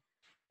it in.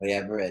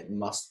 However, it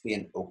must be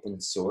an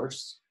open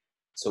source.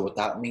 So what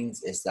that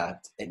means is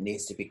that it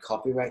needs to be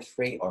copyright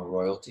free or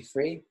royalty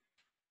free.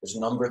 There's a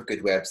number of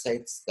good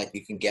websites that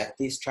you can get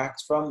these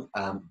tracks from.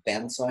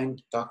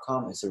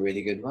 Bensound.com is a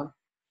really good one.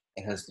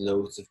 It has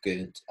loads of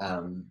good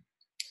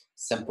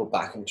simple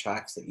backing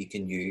tracks that you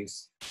can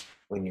use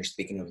when you're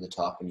speaking over the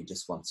top and you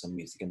just want some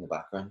music in the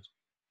background.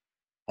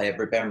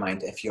 However, bear in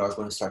mind, if you are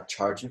going to start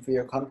charging for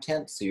your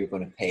content, so you're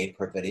going to pay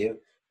per video,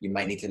 you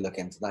might need to look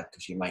into that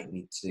because you might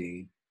need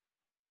to,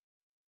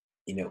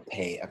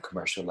 pay a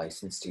commercial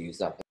license to use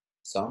that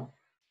song.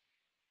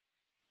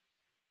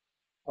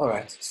 All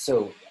right,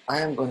 so I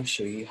am going to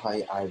show you how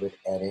I would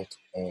edit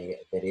a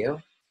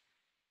video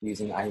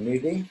using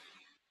iMovie.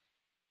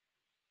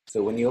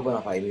 So when you open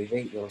up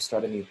iMovie, you'll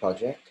start a new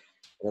project.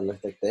 It'll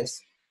look like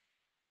this.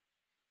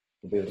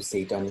 You'll be able to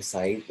see down the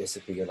side, this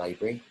will be your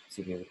library.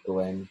 So you'll be able to go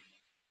in,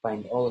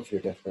 find all of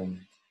your different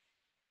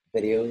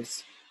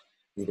videos,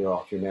 either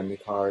off your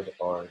memory card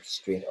or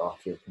straight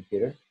off your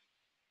computer.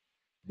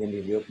 Then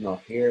you open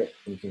up here,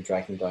 and you can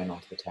drag them down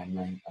onto the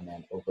timeline, and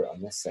then over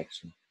on this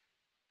section,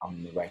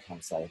 on the right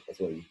hand side is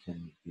where you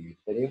can view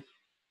the video.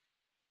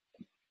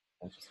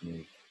 I'll just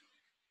move.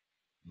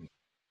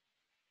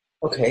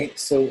 Okay,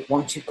 so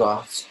once you've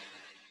got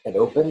it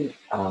open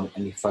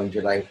and you found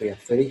your library of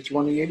footage you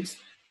want to use,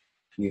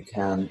 you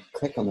can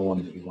click on the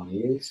one that you want to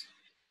use,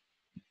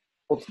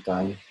 hold it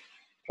down,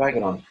 drag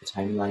it onto the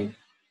timeline,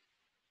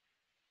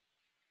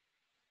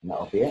 and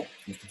that'll be it.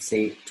 You can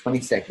see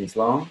 20 seconds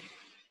long.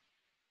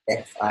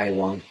 If I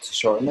want to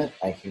shorten it,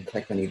 I can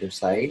click on either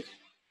side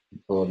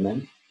and pull them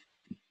in,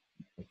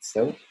 like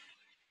so.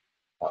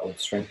 That will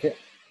shrink it.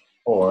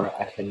 Or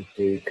I can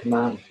do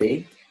Command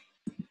B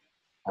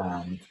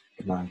and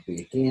Command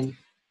B again.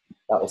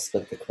 That will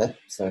split the clip.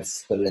 So I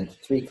split it into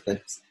 3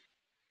 clips.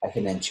 I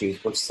can then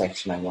choose which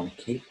section I want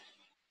to keep.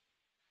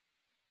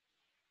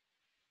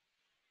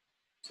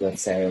 So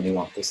let's say I only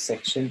want this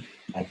section.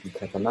 I can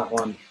click on that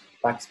one,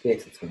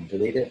 backspace, it's going to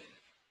delete it.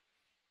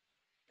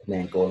 And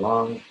then go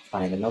along,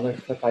 find another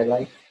clip I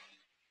like.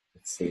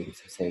 Let's see,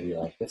 so say we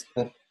like this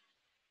clip.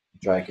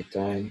 Drag it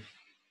down.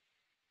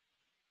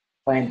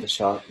 Find the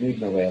shot, move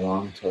my way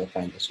along until I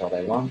find the shot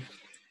I want.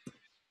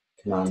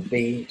 Command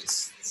B,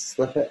 just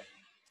snip it,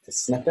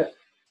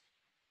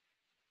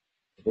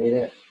 delete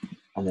it,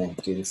 and then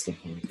do the same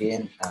thing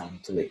again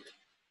and delete.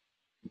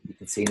 You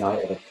can see now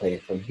it'll play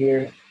from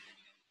here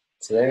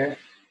to there.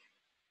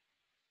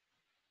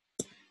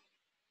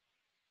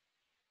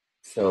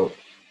 So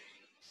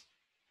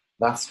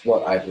that's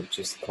what I would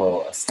just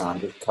call a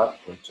standard cut,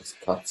 or just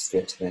cut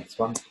straight to the next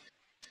one.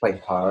 It's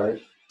quite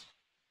hard,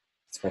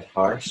 it's quite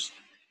harsh.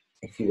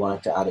 If you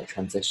wanted to add a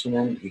transition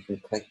in, you can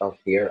click up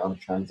here on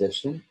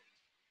transition.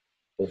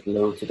 There's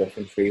loads of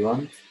different free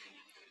ones.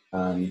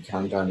 You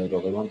can download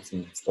other ones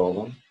and install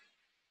them,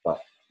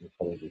 but you'll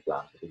probably be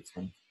glad with these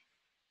ones.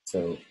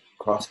 So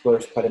crossbar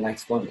is quite a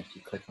nice one. If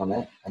you click on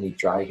it and you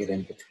drag it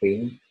in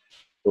between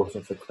both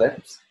of the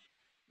clips,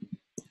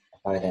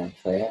 if I then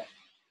play it,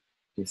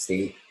 you can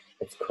see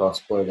it's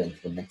crossbarred into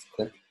the next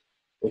clip,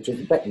 which is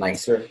a bit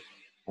nicer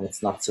and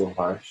it's not so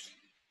harsh.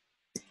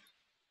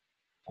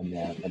 And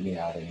then let me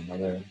add in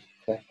another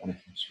clip and I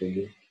can show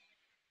you.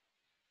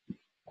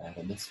 Add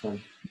in this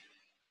one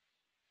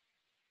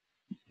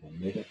and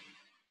move it.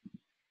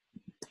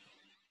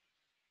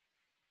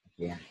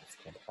 Again, it's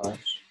quite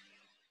harsh.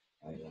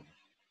 I want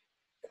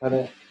to cut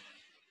it.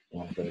 I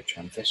want to go to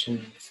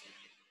transitions.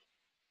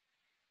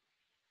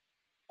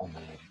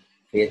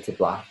 Fade to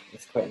black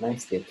is quite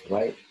nice. Fade to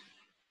white.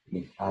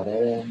 You can add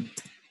it in.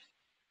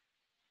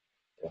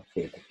 It'll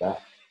fade like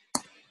that.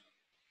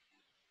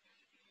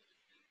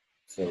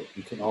 So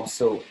you can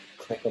also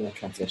click on the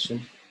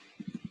transition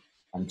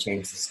and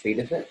change the speed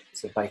of it.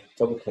 So if I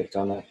double clicked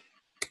on it,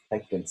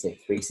 type in say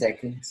 3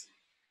 seconds,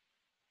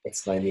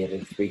 it's now made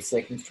a 3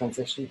 seconds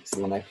transition.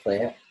 So when I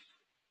play it,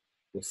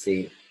 you'll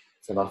see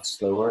it's a lot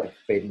slower, it's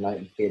fading out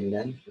and fading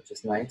in, which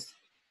is nice.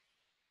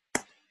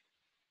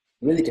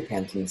 Really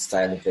depends on the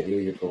style of video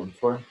you're going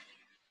for.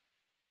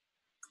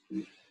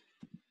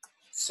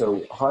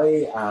 So how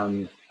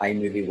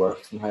iMovie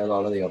works and how a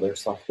lot of the other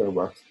software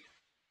will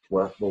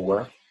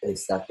work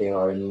is that they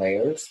are in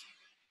layers.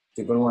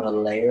 You're going to want to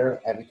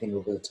layer everything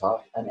over the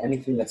top, and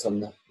anything that's on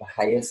the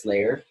highest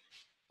layer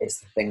is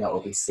the thing that will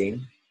be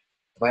seen.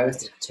 If I was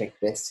to take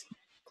this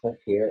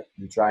clip here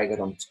and drag it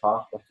on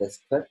top of this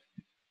clip,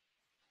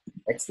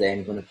 it's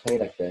then going to play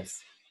like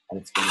this, and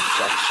it's going to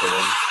start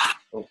showing.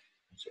 Oh,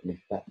 I should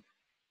make that.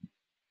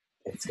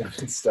 It's going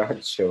to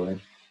start showing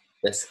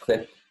this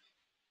clip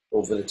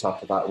over the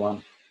top of that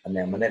one, and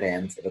then when it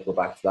ends, it'll go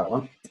back to that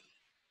one.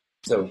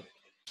 So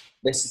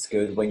this is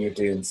good when you're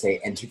doing, say,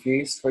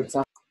 interviews, for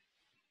example.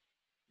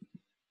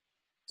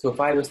 So if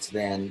I was to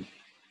then,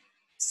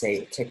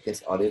 say, take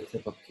this audio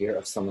clip up here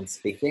of someone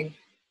speaking,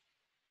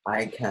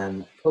 I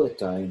can pull it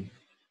down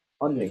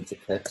underneath the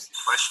clips,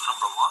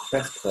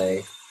 press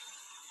play.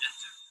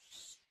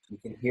 You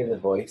can hear the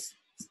voice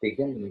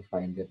speaking. Let me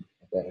find a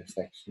better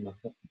section of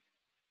it.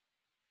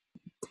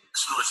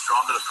 So it's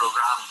drawn to the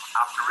program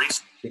after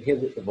race. You hear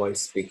the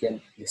voice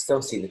speaking, you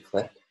still see the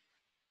clip.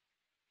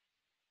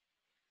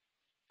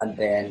 And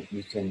then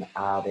you can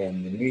add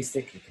in the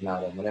music, you can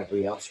add in whatever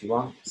else you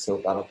want. So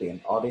that'll be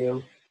an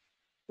audio.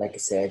 Like I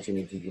said, you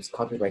need to use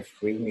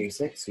copyright-free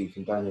music, so you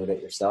can download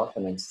it yourself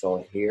and install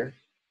it here.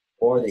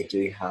 Or they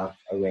do have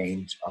a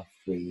range of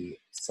free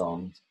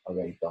songs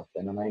already built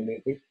in on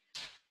iMovie.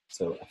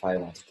 So if I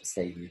wanted to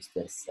say use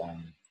this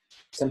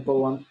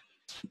simple one,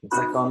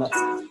 click on it,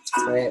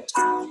 play it.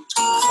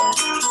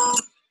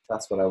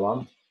 That's what I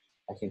want.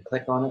 I can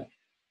click on it.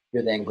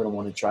 You're then going to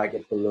want to drag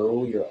it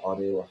below your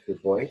audio of your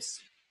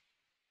voice.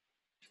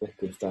 So it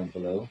goes down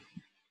below.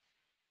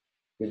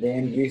 You're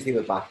then, usually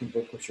with backing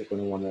vocals, you're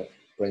going to want to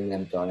bring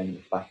them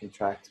down, backing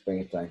tracks, bring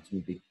it down to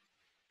maybe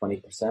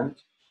 20%.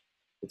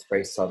 It's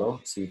very subtle,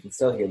 so you can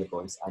still hear the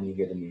voice and you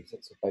hear the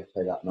music. So if I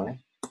play that now,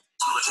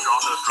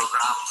 Withdrawn to the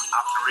program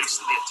after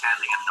recently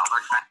attending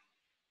another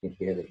you can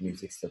hear the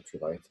music still too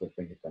loud, so I'll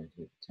bring it down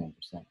to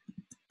 10%.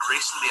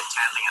 recently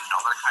attending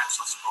another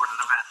council supported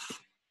event.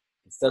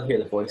 You can still hear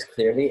the voice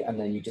clearly, and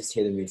then you just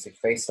hear the music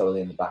very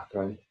subtly in the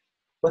background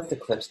with the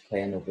clips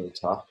playing over the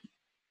top.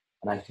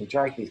 And I can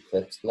drag these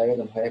clips, layer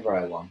them however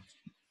I want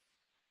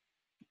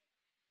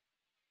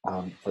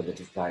for the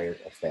desired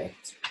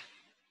effect.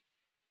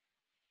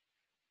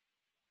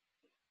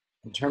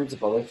 In terms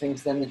of other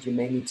things then that you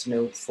may need to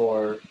know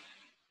for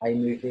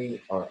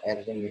iMovie or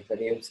editing your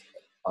videos,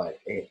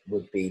 it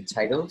would be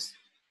titles.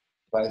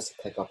 If I was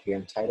to click up here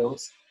in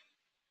titles,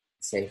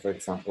 say for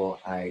example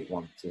I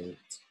wanted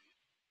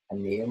a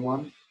name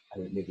one, I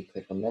would maybe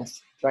click on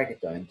this, drag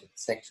it down to the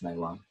section I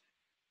want.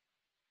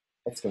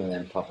 It's going to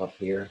then pop up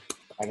here.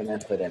 I can then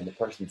put in the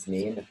person's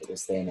name if it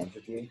was say an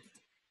interview,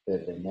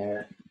 put it in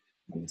there,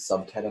 and the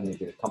subtitle,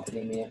 maybe the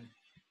company name.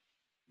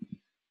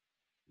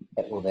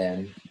 It will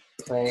then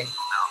play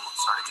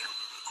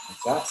like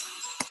that.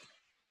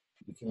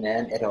 You can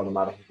then, it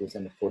automatically goes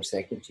into 4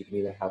 seconds. You can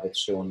either have it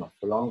shown up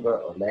for longer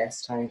or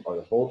less time, or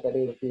the whole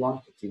video if you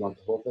want. If you want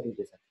the whole video, you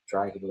just have to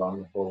drag it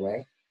along the whole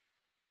way.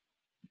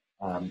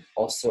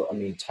 Also, I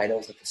mean,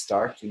 titles at the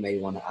start, you may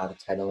want to add a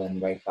title in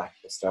right back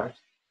at the start,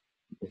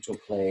 which will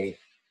play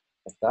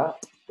like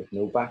that with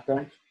no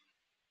background.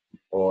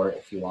 Or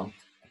if you want,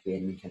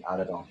 again, you can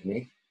add it on to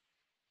me,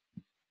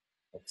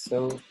 like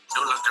so. Don't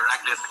look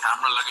directly at the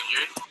camera, look at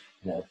you.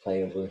 And it'll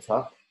play over the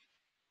top.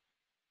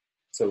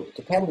 So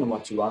depending on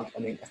what you want, I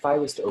mean, if I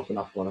was to open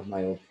up one of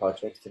my old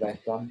projects that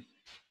I've done,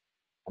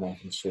 and I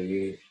can show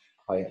you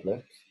how it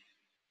looks.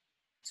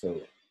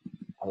 So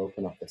I'll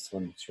open up this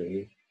one and show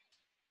you.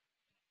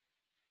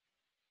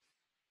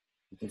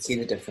 You can see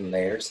the different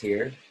layers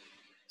here.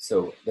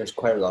 So there's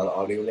quite a lot of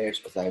audio layers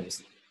because I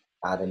was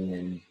adding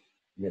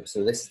in,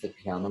 so this is the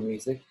piano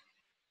music.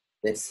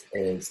 This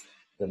is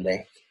the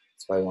lick.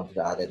 So I wanted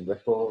to add in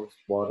ripples,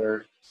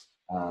 water.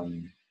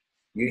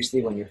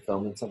 Usually when you're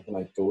filming something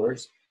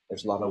outdoors,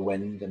 there's a lot of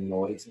wind and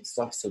noise and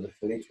stuff, so the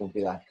footage won't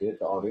be that good.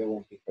 The audio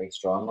won't be very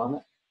strong on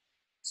it.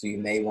 So you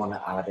may want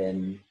to add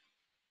in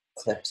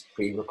clips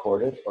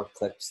pre-recorded or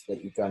clips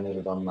that you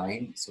downloaded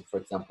online. So for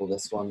example,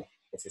 this one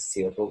is a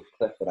sailboat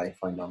clip that I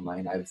found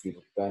online. I was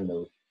able to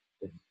download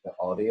the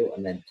audio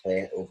and then play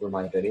it over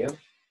my video. I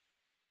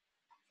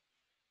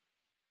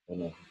don't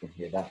know if you can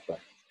hear that, but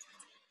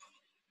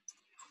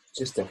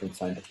just different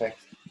sound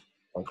effects.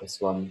 Like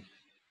this one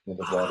with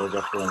the water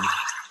rippling.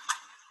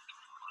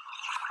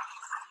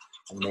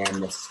 And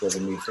then this is where the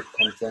music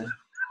comes in.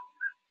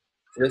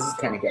 So this is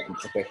kind of getting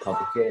a bit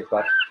complicated,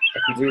 but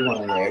if you do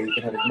want a layer, you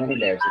can have as many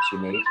layers as you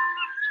need.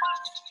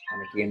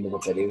 And again,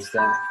 with the videos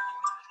then, at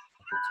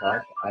the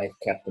top, I've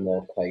kept them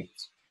all quite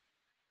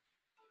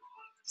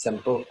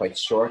simple, quite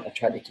short. I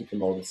tried to keep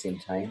them all at the same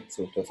time,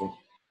 so it doesn't,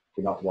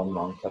 you're not one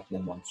long clip and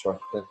then one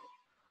short clip.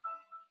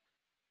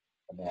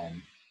 And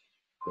then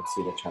you'll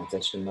see the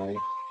transition now. It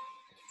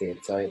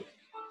fades out,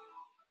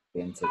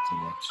 fades out to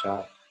the next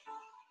shot.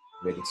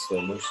 Really slow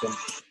motion.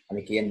 And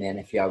again, then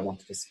if I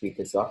wanted to speed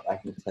this up, I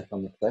can click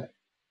on the clip.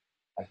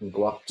 I can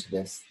go up to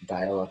this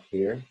dial up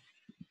here.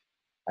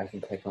 I can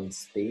click on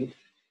speed,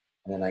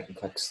 and then I can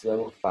click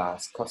slow,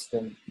 fast,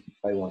 custom. If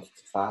I want it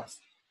to fast,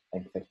 I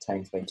can click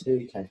times by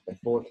 2, times by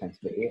 4, times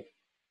by 8,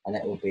 and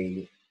it will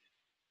be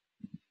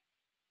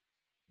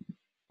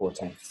 4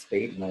 times the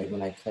speed. Now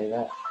when I play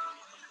that,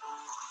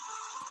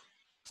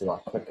 it's a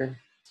lot quicker.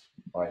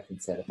 Or I can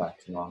set it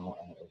back to normal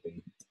and it will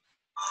be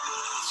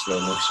slow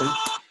motion.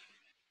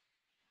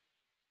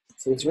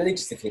 So it's really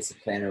just a case of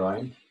playing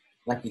around.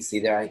 Like you see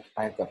there,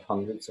 I've got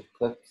hundreds of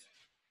clips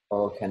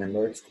all kind of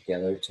merged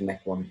together to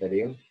make one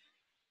video.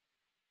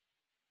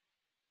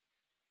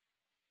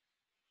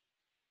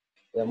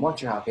 Then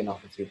once you're happy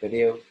enough with your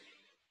video,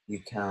 you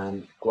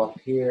can go up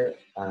here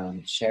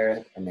and share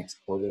it and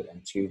export it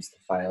and choose the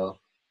file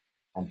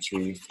and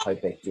choose how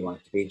big do you want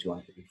it to be. Do you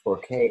want it to be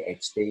 4K,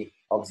 HD?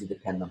 Obviously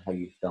depending on how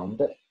you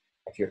filmed it.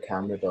 If your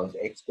camera does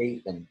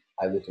HD, then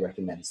I would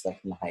recommend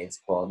selecting the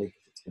highest quality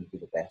because it's going to be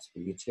the best for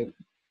YouTube.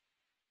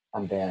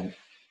 And then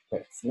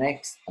click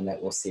next, and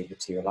that will save it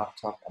to your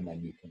laptop, and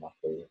then you can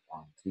upload it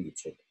onto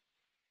YouTube.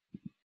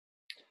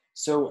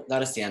 So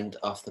that is the end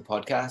of the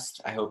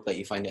podcast. I hope that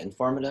you find it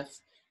informative,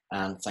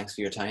 and thanks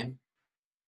for your time.